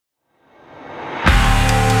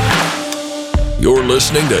You're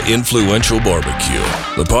listening to Influential Barbecue,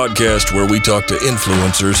 the podcast where we talk to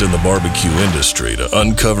influencers in the barbecue industry to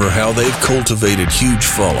uncover how they've cultivated huge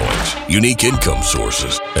followings, unique income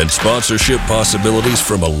sources, and sponsorship possibilities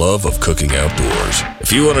from a love of cooking outdoors.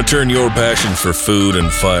 If you want to turn your passion for food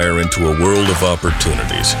and fire into a world of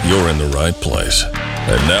opportunities, you're in the right place.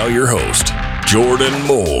 And now your host, Jordan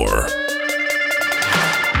Moore.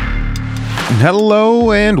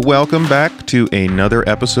 Hello and welcome back to another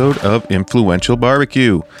episode of Influential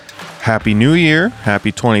Barbecue. Happy New Year,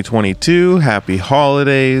 happy 2022, happy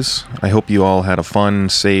holidays. I hope you all had a fun,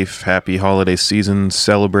 safe, happy holiday season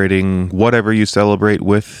celebrating whatever you celebrate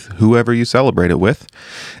with, whoever you celebrate it with.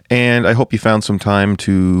 And I hope you found some time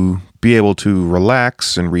to be able to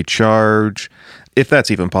relax and recharge, if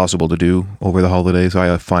that's even possible to do over the holidays.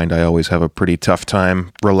 I find I always have a pretty tough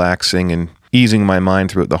time relaxing and easing my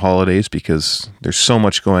mind throughout the holidays because there's so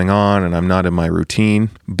much going on and I'm not in my routine.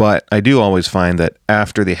 But I do always find that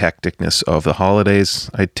after the hecticness of the holidays,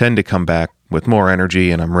 I tend to come back with more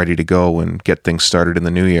energy and I'm ready to go and get things started in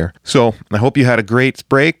the new year. So I hope you had a great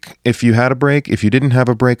break. If you had a break, if you didn't have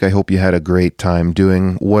a break, I hope you had a great time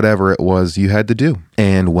doing whatever it was you had to do.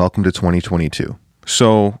 And welcome to 2022.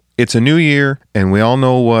 So it's a new year and we all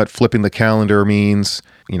know what flipping the calendar means.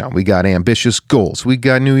 You know, we got ambitious goals. We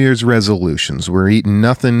got New Year's resolutions. We're eating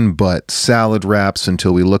nothing but salad wraps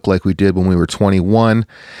until we look like we did when we were 21.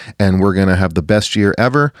 And we're going to have the best year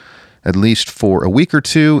ever, at least for a week or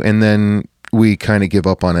two. And then we kind of give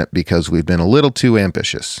up on it because we've been a little too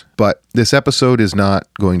ambitious. But this episode is not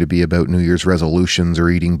going to be about New Year's resolutions or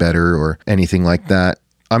eating better or anything like that.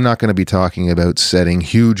 I'm not going to be talking about setting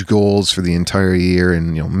huge goals for the entire year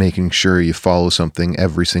and, making sure you follow something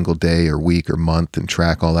every single day or week or month and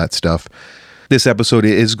track all that stuff. This episode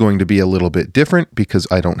is going to be a little bit different because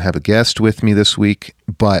I don't have a guest with me this week,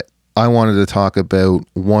 but I wanted to talk about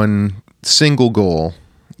one single goal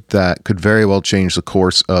that could very well change the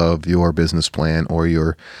course of your business plan or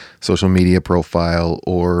your social media profile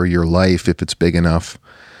or your life if it's big enough.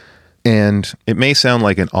 And it may sound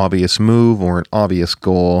like an obvious move or an obvious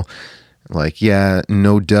goal, like, yeah,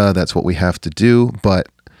 no duh, that's what we have to do, but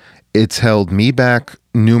it's held me back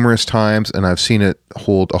numerous times and I've seen it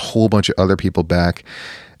hold a whole bunch of other people back.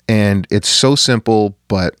 And it's so simple,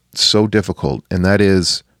 but so difficult. And that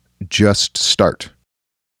is just start.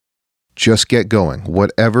 Just get going.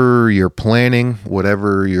 Whatever you're planning,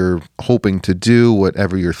 whatever you're hoping to do,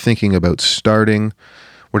 whatever you're thinking about starting,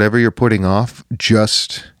 whatever you're putting off,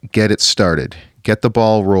 just get it started. Get the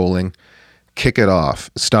ball rolling. Kick it off.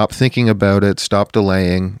 Stop thinking about it. Stop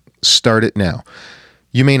delaying. Start it now.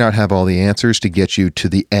 You may not have all the answers to get you to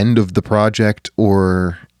the end of the project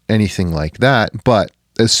or anything like that, but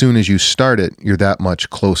as soon as you start it, you're that much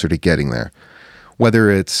closer to getting there.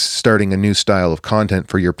 Whether it's starting a new style of content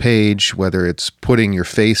for your page, whether it's putting your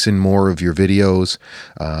face in more of your videos,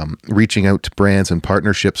 reaching out to brands and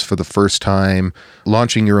partnerships for the first time,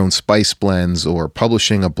 launching your own spice blends, or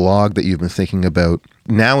publishing a blog that you've been thinking about,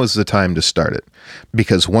 now is the time to start it.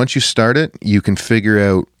 Because once you start it, you can figure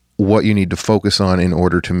out what you need to focus on in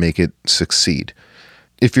order to make it succeed.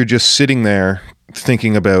 If you're just sitting there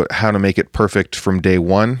thinking about how to make it perfect from day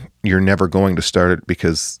one, you're never going to start it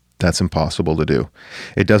because that's impossible to do.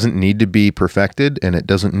 It doesn't need to be perfected and it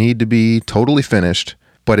doesn't need to be totally finished,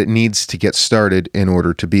 but it needs to get started in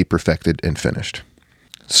order to be perfected and finished.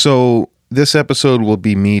 So this episode will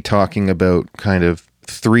be me talking about kind of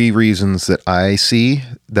 3 reasons that I see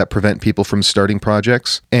that prevent people from starting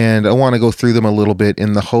projects. And I want to go through them a little bit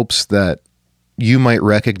in the hopes that you might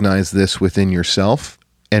recognize this within yourself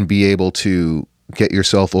and be able to get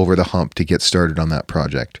yourself over the hump to get started on that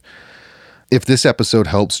project. If this episode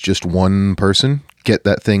helps just one person get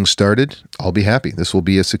that thing started, I'll be happy. This will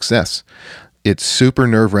be a success. It's super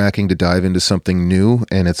nerve-wracking to dive into something new,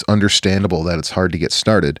 and it's understandable that it's hard to get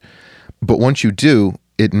started. But once you do,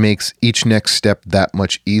 it makes each next step that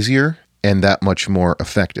much easier and that much more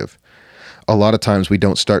effective. A lot of times we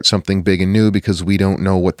don't start something big and new because we don't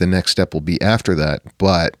know what the next step will be after that.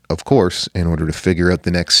 But of course, in order to figure out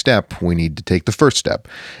the next step, we need to take the first step.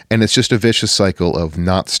 And it's just a vicious cycle of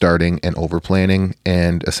not starting and over planning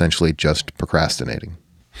and essentially just procrastinating.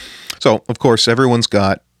 So of course, everyone's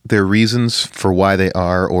got their reasons for why they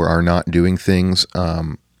are or are not doing things.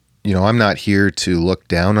 I'm not here to look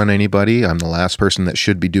down on anybody. I'm the last person that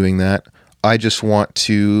should be doing that. I just want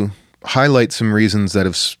to highlight some reasons that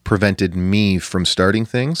have prevented me from starting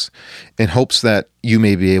things in hopes that you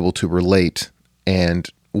may be able to relate and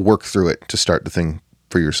work through it to start the thing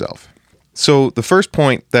for yourself. So the first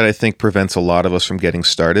point that I think prevents a lot of us from getting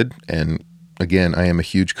started, and again, I am a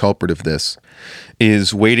huge culprit of this,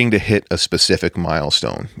 is waiting to hit a specific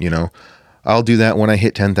milestone. I'll do that when I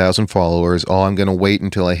hit 10,000 followers. Oh, I'm going to wait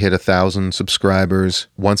until I hit 1,000 subscribers.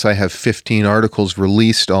 Once I have 15 articles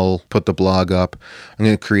released, I'll put the blog up. I'm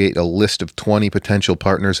going to create a list of 20 potential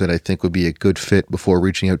partners that I think would be a good fit before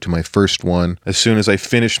reaching out to my first one. As soon as I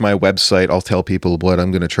finish my website, I'll tell people what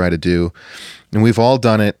I'm going to try to do. And we've all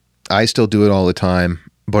done it. I still do it all the time,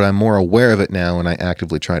 but I'm more aware of it now, and I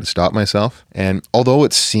actively try to stop myself. And although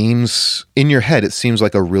it seems, in your head, it seems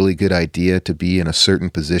like a really good idea to be in a certain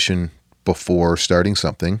position before starting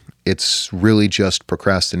something, it's really just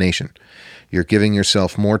procrastination. You're giving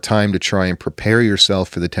yourself more time to try and prepare yourself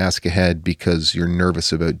for the task ahead because you're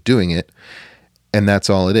nervous about doing it. And that's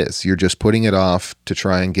all it is. You're just putting it off to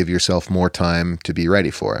try and give yourself more time to be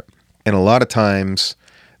ready for it. And a lot of times,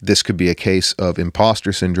 this could be a case of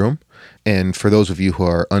imposter syndrome. And for those of you who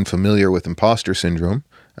are unfamiliar with imposter syndrome,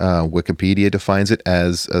 Wikipedia defines it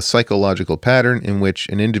as a psychological pattern in which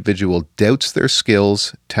an individual doubts their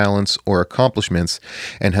skills, talents, or accomplishments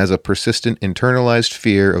and has a persistent internalized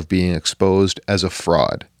fear of being exposed as a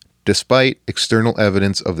fraud. Despite external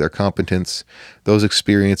evidence of their competence, those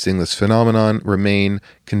experiencing this phenomenon remain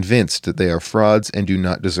convinced that they are frauds and do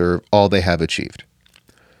not deserve all they have achieved.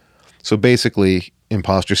 So basically,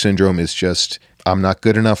 imposter syndrome is just, I'm not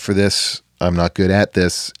good enough for this, I'm not good at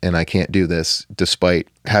this, and I can't do this, despite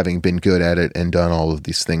having been good at it and done all of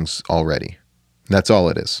these things already. That's all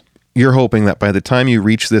it is. You're hoping that by the time you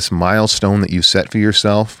reach this milestone that you set for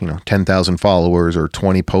yourself, 10,000 followers or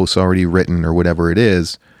 20 posts already written or whatever it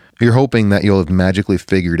is, you're hoping that you'll have magically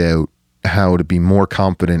figured out how to be more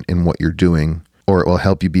confident in what you're doing, or it will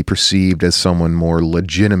help you be perceived as someone more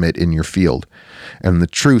legitimate in your field. And the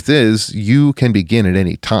truth is, you can begin at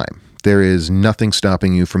any time. There is nothing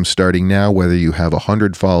stopping you from starting now, whether you have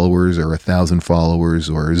 100 followers or 1,000 followers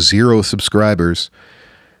or 0 subscribers.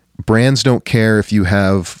 Brands don't care if you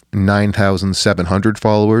have 9,700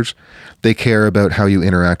 followers. They care about how you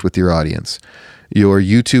interact with your audience. Your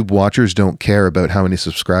YouTube watchers don't care about how many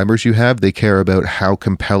subscribers you have. They care about how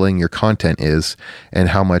compelling your content is and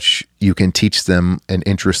how much you can teach them and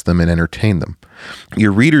interest them and entertain them.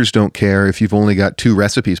 Your readers don't care if you've only got 2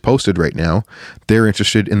 recipes posted right now. They're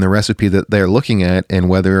interested in the recipe that they're looking at and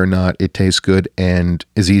whether or not it tastes good and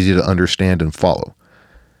is easy to understand and follow.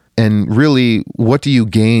 And really, what do you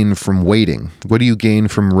gain from waiting? What do you gain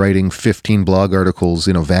from writing 15 blog articles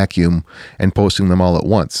in a vacuum and posting them all at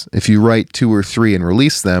once? If you write 2 or 3 and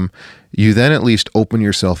release them, you then at least open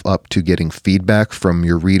yourself up to getting feedback from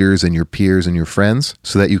your readers and your peers and your friends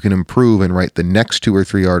so that you can improve and write the next 2 or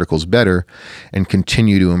 3 articles better and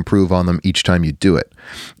continue to improve on them each time you do it.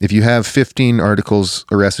 If you have 15 articles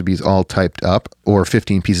or recipes all typed up or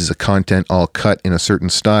 15 pieces of content all cut in a certain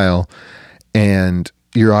style and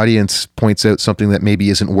your audience points out something that maybe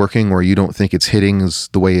isn't working or you don't think it's hitting as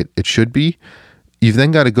the way it should be, you've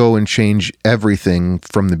then got to go and change everything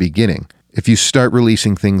from the beginning. If you start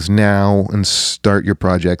releasing things now and start your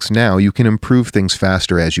projects now, you can improve things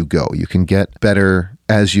faster as you go. You can get better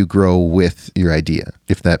as you grow with your idea,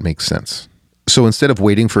 if that makes sense. So instead of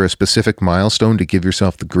waiting for a specific milestone to give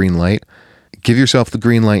yourself the green light, give yourself the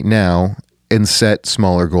green light now and set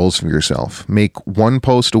smaller goals for yourself. Make 1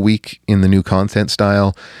 post a week in the new content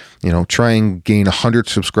style. Try and gain 100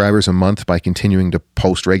 subscribers a month by continuing to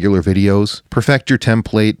post regular videos. Perfect your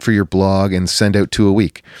template for your blog and send out 2 a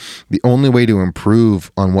week. The only way to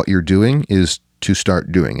improve on what you're doing is to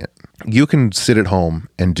start doing it. You can sit at home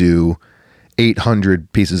and do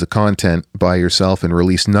 800 pieces of content by yourself and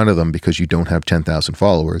release none of them because you don't have 10,000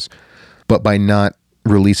 followers. But by not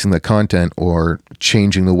releasing the content or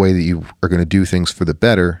changing the way that you are going to do things for the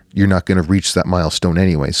better, you're not going to reach that milestone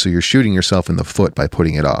anyway. So you're shooting yourself in the foot by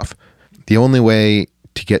putting it off. The only way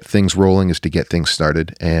to get things rolling is to get things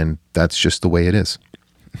started, and that's just the way it is.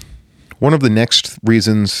 One of the next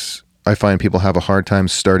reasons I find people have a hard time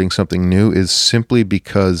starting something new is simply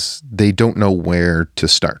because they don't know where to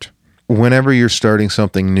start. Whenever you're starting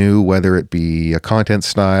something new, whether it be a content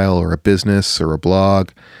style or a business or a blog,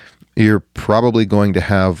 you're probably going to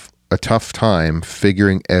have a tough time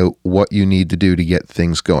figuring out what you need to do to get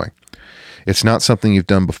things going. It's not something you've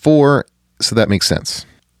done before, so that makes sense.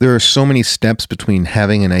 There are so many steps between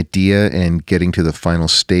having an idea and getting to the final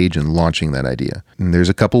stage and launching that idea. And there's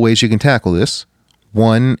a couple ways you can tackle this.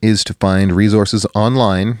 One is to find resources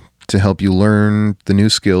online to help you learn the new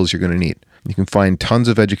skills you're going to need. You can find tons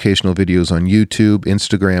of educational videos on YouTube,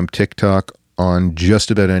 Instagram, TikTok, on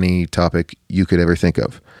just about any topic you could ever think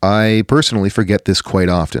of. I personally forget this quite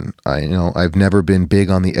often. I've never been big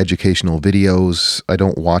on the educational videos. I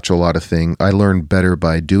don't watch a lot of things. I learn better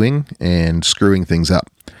by doing and screwing things up.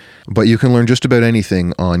 But you can learn just about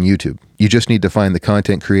anything on YouTube. You just need to find the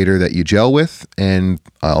content creator that you gel with, and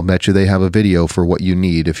I'll bet you they have a video for what you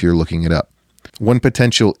need if you're looking it up. One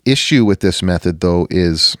potential issue with this method, though,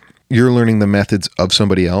 is you're learning the methods of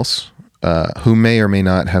somebody else who may or may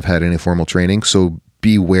not have had any formal training. So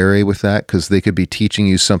be wary with that, because they could be teaching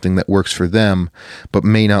you something that works for them, but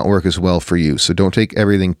may not work as well for you. So don't take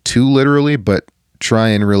everything too literally, but try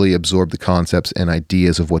and really absorb the concepts and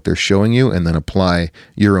ideas of what they're showing you, and then apply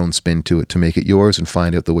your own spin to it to make it yours and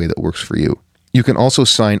find out the way that works for you. You can also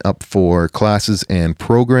sign up for classes and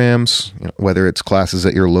programs, whether it's classes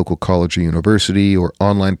at your local college or university, or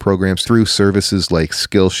online programs through services like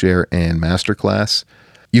Skillshare and Masterclass.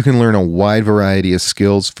 You can learn a wide variety of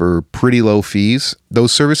skills for pretty low fees.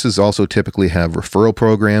 Those services also typically have referral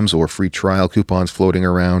programs or free trial coupons floating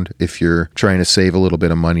around if you're trying to save a little bit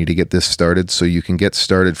of money to get this started, so you can get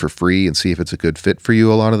started for free and see if it's a good fit for you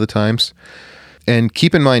a lot of the times. And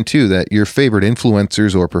keep in mind, too, that your favorite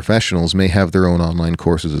influencers or professionals may have their own online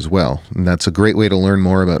courses as well. And that's a great way to learn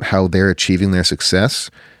more about how they're achieving their success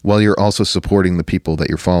while you're also supporting the people that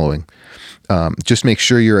you're following. Just make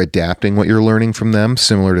sure you're adapting what you're learning from them,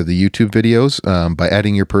 similar to the YouTube videos, by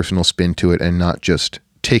adding your personal spin to it and not just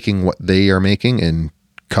taking what they are making and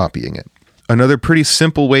copying it. Another pretty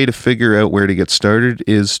simple way to figure out where to get started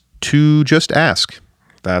is to just ask.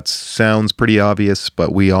 That sounds pretty obvious,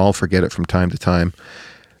 but we all forget it from time to time.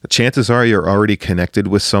 The chances are you're already connected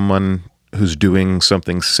with someone who's doing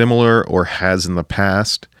something similar, or has in the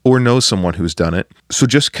past, or knows someone who's done it. So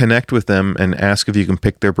just connect with them and ask if you can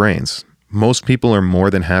pick their brains. Most people are more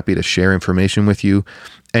than happy to share information with you.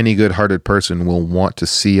 Any good-hearted person will want to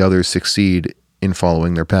see others succeed in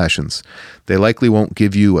following their passions. They likely won't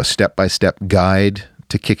give you a step-by-step guide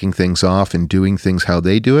to kicking things off and doing things how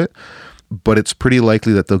they do it, but it's pretty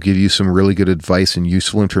likely that they'll give you some really good advice and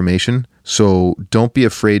useful information. So don't be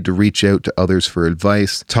afraid to reach out to others for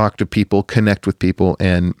advice, talk to people, connect with people,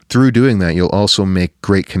 and through doing that, you'll also make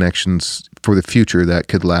great connections for the future that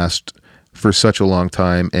could last for such a long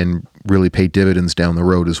time and really pay dividends down the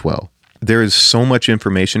road as well. There is so much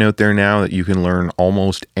information out there now that you can learn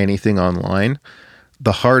almost anything online.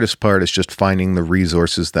 The hardest part is just finding the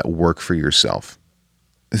resources that work for yourself.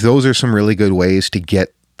 Those are some really good ways to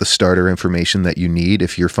get the starter information that you need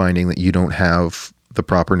if you're finding that you don't have the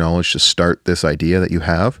proper knowledge to start this idea that you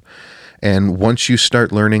have. And once you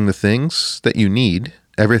start learning the things that you need,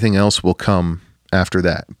 everything else will come after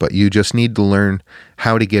that. But you just need to learn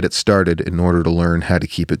how to get it started in order to learn how to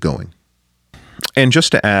keep it going. And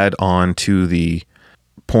just to add on to the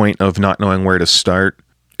point of not knowing where to start,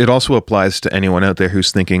 it also applies to anyone out there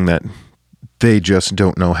who's thinking that they just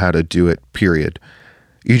don't know how to do it, period.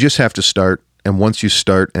 You just have to start. And once you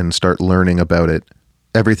start and start learning about it,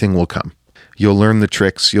 everything will come. You'll learn the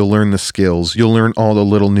tricks, you'll learn the skills, you'll learn all the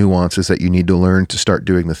little nuances that you need to learn to start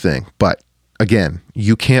doing the thing. But again,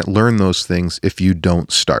 you can't learn those things if you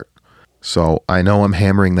don't start. So I know I'm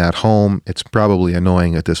hammering that home. It's probably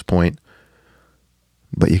annoying at this point,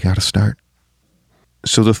 but you got to start.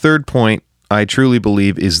 So the third point, I truly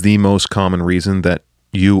believe, is the most common reason that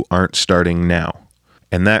you aren't starting now.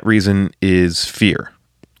 And that reason is fear.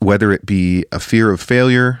 Whether it be a fear of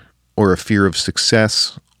failure or a fear of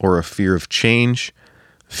success or a fear of change,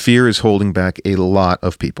 fear is holding back a lot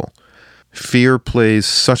of people. Fear plays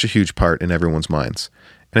such a huge part in everyone's minds.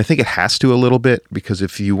 And I think it has to a little bit, because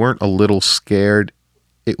if you weren't a little scared,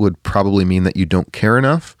 it would probably mean that you don't care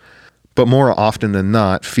enough. But more often than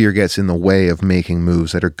not, fear gets in the way of making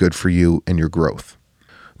moves that are good for you and your growth.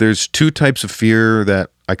 There's two types of fear that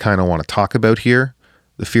I kind of want to talk about here: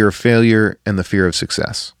 the fear of failure and the fear of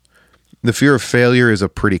success. The fear of failure is a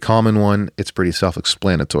pretty common one. It's pretty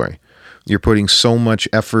self-explanatory. You're putting so much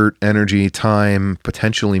effort, energy, time,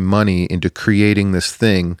 potentially money into creating this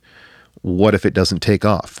thing. What if it doesn't take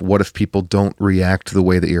off? What if people don't react the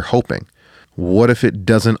way that you're hoping? What if it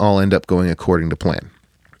doesn't all end up going according to plan?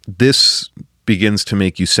 This begins to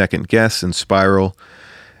make you second guess and spiral,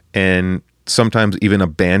 and sometimes even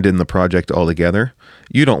abandon the project altogether.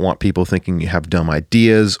 You don't want people thinking you have dumb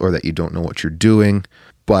ideas or that you don't know what you're doing,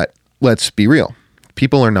 but let's be real.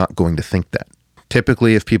 People are not going to think that.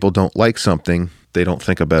 Typically, if people don't like something, they don't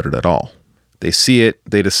think about it at all. They see it,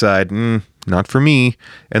 they decide, not for me,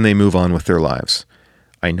 and they move on with their lives.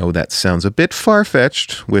 I know that sounds a bit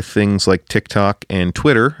far-fetched with things like TikTok and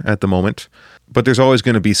Twitter at the moment, but there's always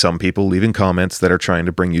going to be some people leaving comments that are trying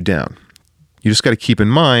to bring you down. You just got to keep in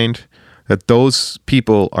mind that those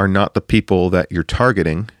people are not the people that you're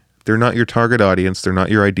targeting. They're not your target audience. They're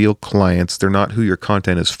not your ideal clients. They're not who your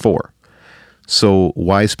content is for. So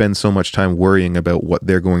why spend so much time worrying about what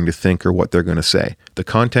they're going to think or what they're going to say? The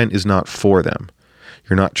content is not for them.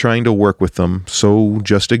 You're not trying to work with them, so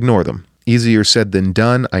just ignore them. Easier said than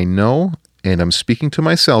done, I know, and I'm speaking to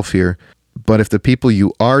myself here, but if the people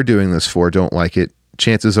you are doing this for don't like it,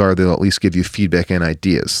 chances are they'll at least give you feedback and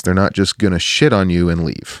ideas. They're not just going to shit on you and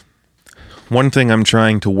leave. One thing I'm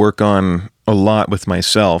trying to work on a lot with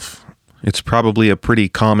myself, it's probably a pretty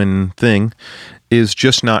common thing, is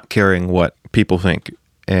just not caring what people think.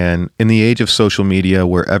 And in the age of social media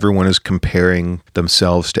where everyone is comparing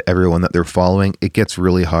themselves to everyone that they're following, it gets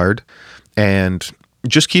really hard. And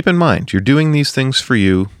just keep in mind, you're doing these things for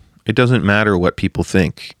you. It doesn't matter what people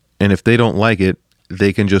think. And if they don't like it,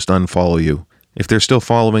 they can just unfollow you. If they're still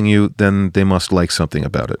following you, then they must like something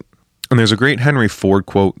about it. And there's a great Henry Ford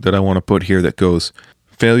quote that I want to put here that goes,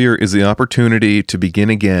 "Failure is the opportunity to begin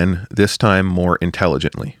again, this time more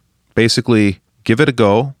intelligently." Basically, give it a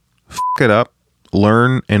go, f*** it up,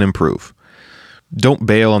 learn and improve. Don't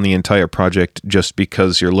bail on the entire project just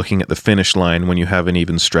because you're looking at the finish line when you haven't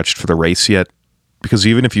even stretched for the race yet. Because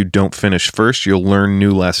even if you don't finish first, you'll learn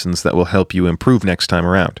new lessons that will help you improve next time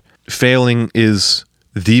around. Failing is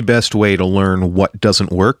the best way to learn what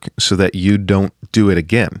doesn't work so that you don't do it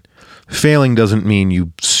again. Failing doesn't mean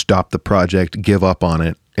you stop the project, give up on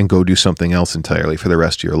it, and go do something else entirely for the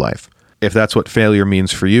rest of your life. If that's what failure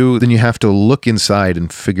means for you, then you have to look inside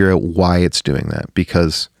and figure out why it's doing that,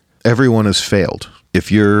 because everyone has failed.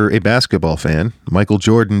 If you're a basketball fan, Michael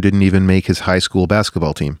Jordan didn't even make his high school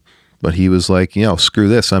basketball team, but he was like, screw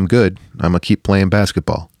this, I'm good. I'm going to keep playing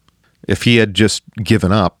basketball. If he had just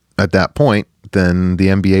given up at that point, then the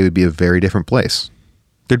NBA would be a very different place.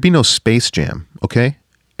 There'd be no Space Jam, okay?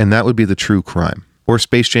 And that would be the true crime. Or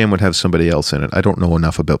Space Jam would have somebody else in it. I don't know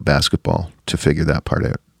enough about basketball to figure that part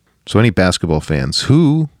out. So any basketball fans,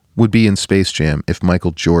 who would be in Space Jam if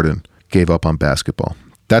Michael Jordan gave up on basketball?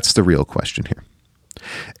 That's the real question here.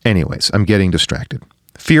 Anyways, I'm getting distracted.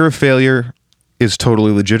 Fear of failure is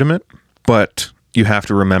totally legitimate, but you have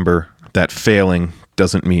to remember that failing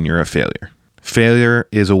doesn't mean you're a failure. Failure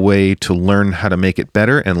is a way to learn how to make it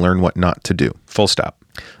better and learn what not to do. Full stop.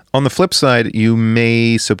 On the flip side, you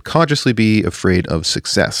may subconsciously be afraid of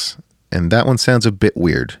success. And that one sounds a bit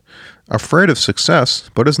weird. Afraid of success,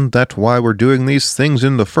 but isn't that why we're doing these things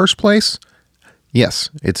in the first place? Yes,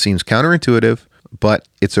 it seems counterintuitive, but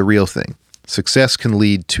it's a real thing. Success can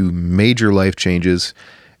lead to major life changes,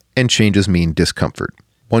 and changes mean discomfort.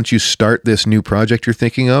 Once you start this new project you're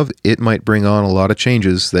thinking of, it might bring on a lot of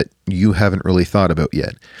changes that you haven't really thought about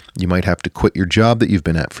yet. You might have to quit your job that you've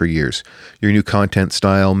been at for years. Your new content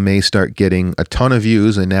style may start getting a ton of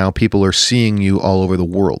views, and now people are seeing you all over the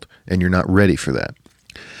world, and you're not ready for that.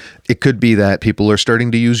 It could be that people are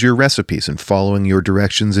starting to use your recipes and following your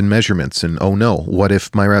directions and measurements, and oh no, what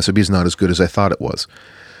if my recipe is not as good as I thought it was?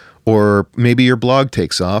 Or maybe your blog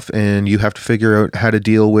takes off and you have to figure out how to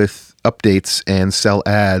deal with updates and sell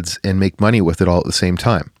ads and make money with it all at the same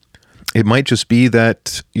time. It might just be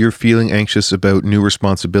that you're feeling anxious about new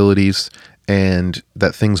responsibilities and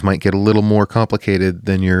that things might get a little more complicated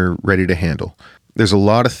than you're ready to handle. There's a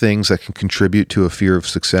lot of things that can contribute to a fear of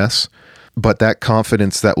success, but that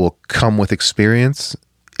confidence that will come with experience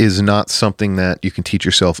is not something that you can teach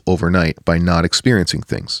yourself overnight by not experiencing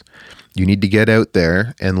things. You need to get out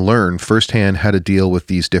there and learn firsthand how to deal with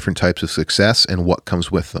these different types of success and what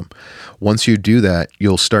comes with them. Once you do that,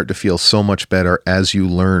 you'll start to feel so much better as you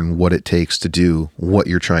learn what it takes to do what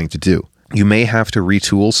you're trying to do. You may have to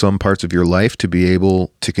retool some parts of your life to be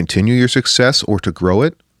able to continue your success or to grow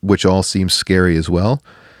it, which all seems scary as well.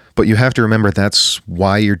 But you have to remember that's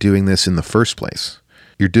why you're doing this in the first place.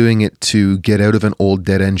 You're doing it to get out of an old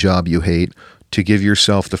dead-end job you hate, to give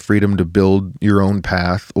yourself the freedom to build your own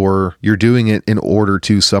path, or you're doing it in order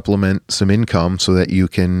to supplement some income so that you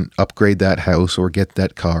can upgrade that house or get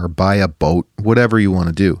that car, buy a boat, whatever you want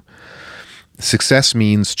to do. Success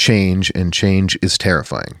means change, and change is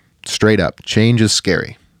terrifying. Straight up, change is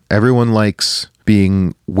scary. Everyone likes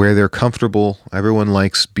being where they're comfortable. Everyone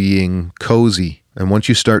likes being cozy. And once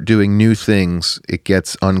you start doing new things, it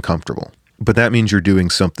gets uncomfortable. But that means you're doing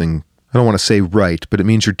something, I don't want to say right, but it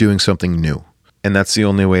means you're doing something new. And that's the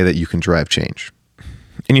only way that you can drive change.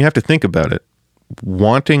 And you have to think about it.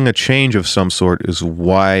 Wanting a change of some sort is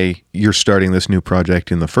why you're starting this new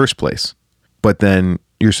project in the first place. But then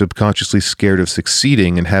you're subconsciously scared of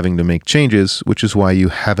succeeding and having to make changes, which is why you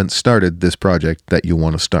haven't started this project that you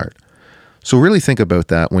want to start. So really think about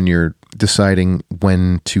that when you're deciding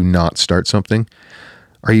when to not start something.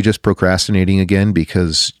 Are you just procrastinating again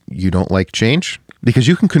because you don't like change? Because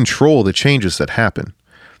you can control the changes that happen.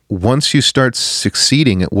 Once you start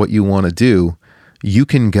succeeding at what you want to do, you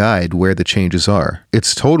can guide where the changes are.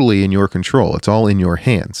 It's totally in your control. It's all in your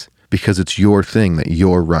hands because it's your thing that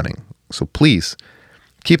you're running. So please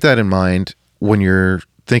Keep that in mind when you're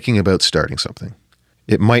thinking about starting something.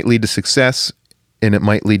 It might lead to success and it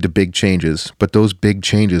might lead to big changes, but those big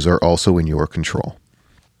changes are also in your control.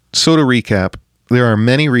 So to recap, there are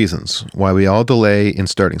many reasons why we all delay in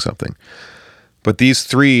starting something, but these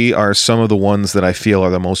 3 are some of the ones that I feel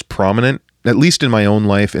are the most prominent, at least in my own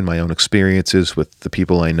life, in my own experiences with the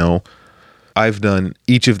people I know. I've done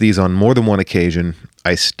each of these on more than one occasion.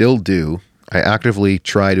 I still do. I actively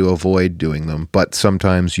try to avoid doing them, but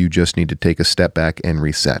sometimes you just need to take a step back and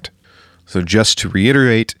reset. So just to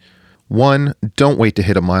reiterate, 1, don't wait to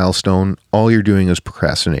hit a milestone. All you're doing is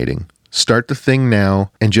procrastinating. Start the thing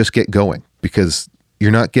now and just get going, because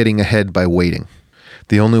you're not getting ahead by waiting.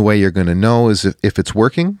 The only way you're going to know is if it's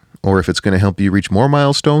working, or if it's going to help you reach more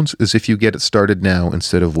milestones, is if you get it started now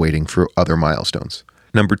instead of waiting for other milestones.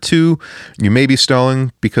 Number 2, you may be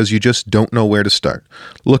stalling because you just don't know where to start.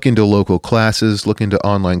 Look into local classes, look into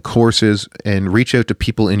online courses, and reach out to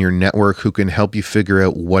people in your network who can help you figure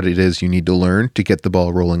out what it is you need to learn to get the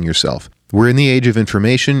ball rolling yourself. We're in the age of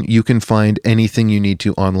information. You can find anything you need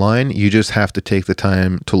to online. You just have to take the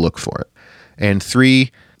time to look for it. And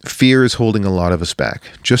 3, fear is holding a lot of us back.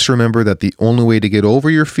 Just remember that the only way to get over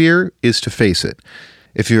your fear is to face it.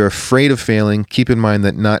 If you're afraid of failing, keep in mind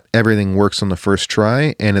that not everything works on the first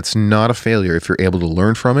try, and it's not a failure if you're able to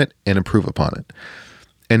learn from it and improve upon it.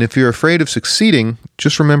 And if you're afraid of succeeding,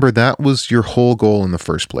 just remember that was your whole goal in the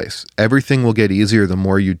first place. Everything will get easier the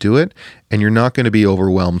more you do it, and you're not going to be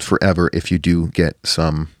overwhelmed forever if you do get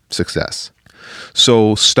some success.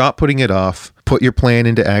 So stop putting it off. Put your plan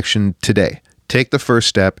into action today. Take the first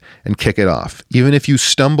step and kick it off. Even if you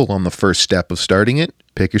stumble on the first step of starting it,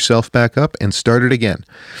 pick yourself back up and start it again.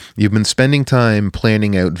 You've been spending time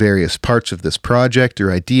planning out various parts of this project or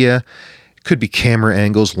idea. It could be camera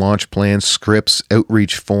angles, launch plans, scripts,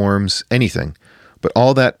 outreach forms, anything. But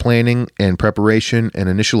all that planning and preparation and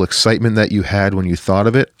initial excitement that you had when you thought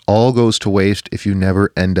of it all goes to waste if you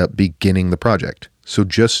never end up beginning the project. So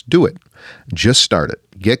just do it. Just start it.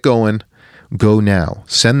 Get going. Go now.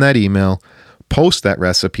 Send that email. Post that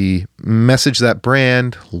recipe, message that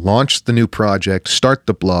brand, launch the new project, start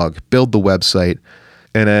the blog, build the website,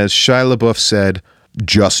 and as Shia LaBeouf said,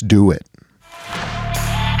 just do it.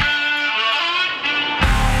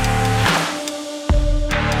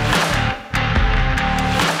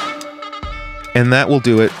 And that will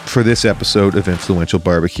do it for this episode of Influential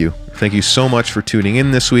Barbecue. Thank you so much for tuning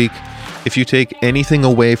in this week. If you take anything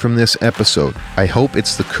away from this episode, I hope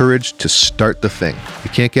it's the courage to start the thing.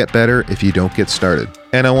 You can't get better if you don't get started.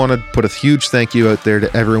 And I want to put a huge thank you out there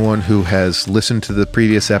to everyone who has listened to the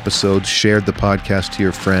previous episodes, shared the podcast to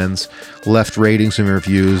your friends, left ratings and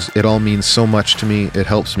reviews. It all means so much to me. It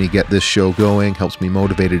helps me get this show going, helps me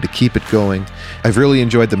motivated to keep it going. I've really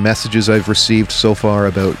enjoyed the messages I've received so far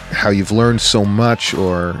about how you've learned so much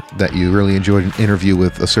or that you really enjoyed an interview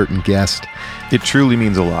with a certain guest. It truly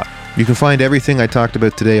means a lot. You can find everything I talked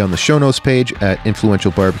about today on the show notes page at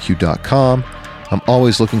influentialbarbecue.com. I'm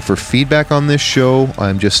always looking for feedback on this show.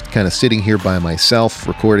 I'm just kind of sitting here by myself,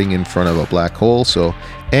 recording in front of a black hole, so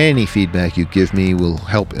any feedback you give me will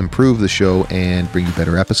help improve the show and bring you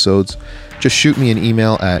better episodes. Just shoot me an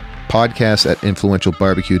email at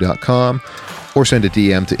podcast@influentialbarbecue.com or send a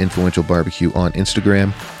DM to Influential Barbecue on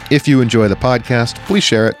Instagram. If you enjoy the podcast, please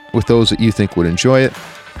share it with those that you think would enjoy it.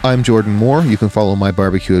 I'm Jordan Moore. You can follow my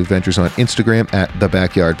barbecue adventures on Instagram at The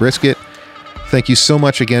Backyard Brisket. Thank you so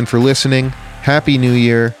much again for listening. Happy New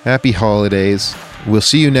Year. Happy holidays. We'll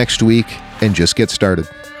see you next week, and just get started.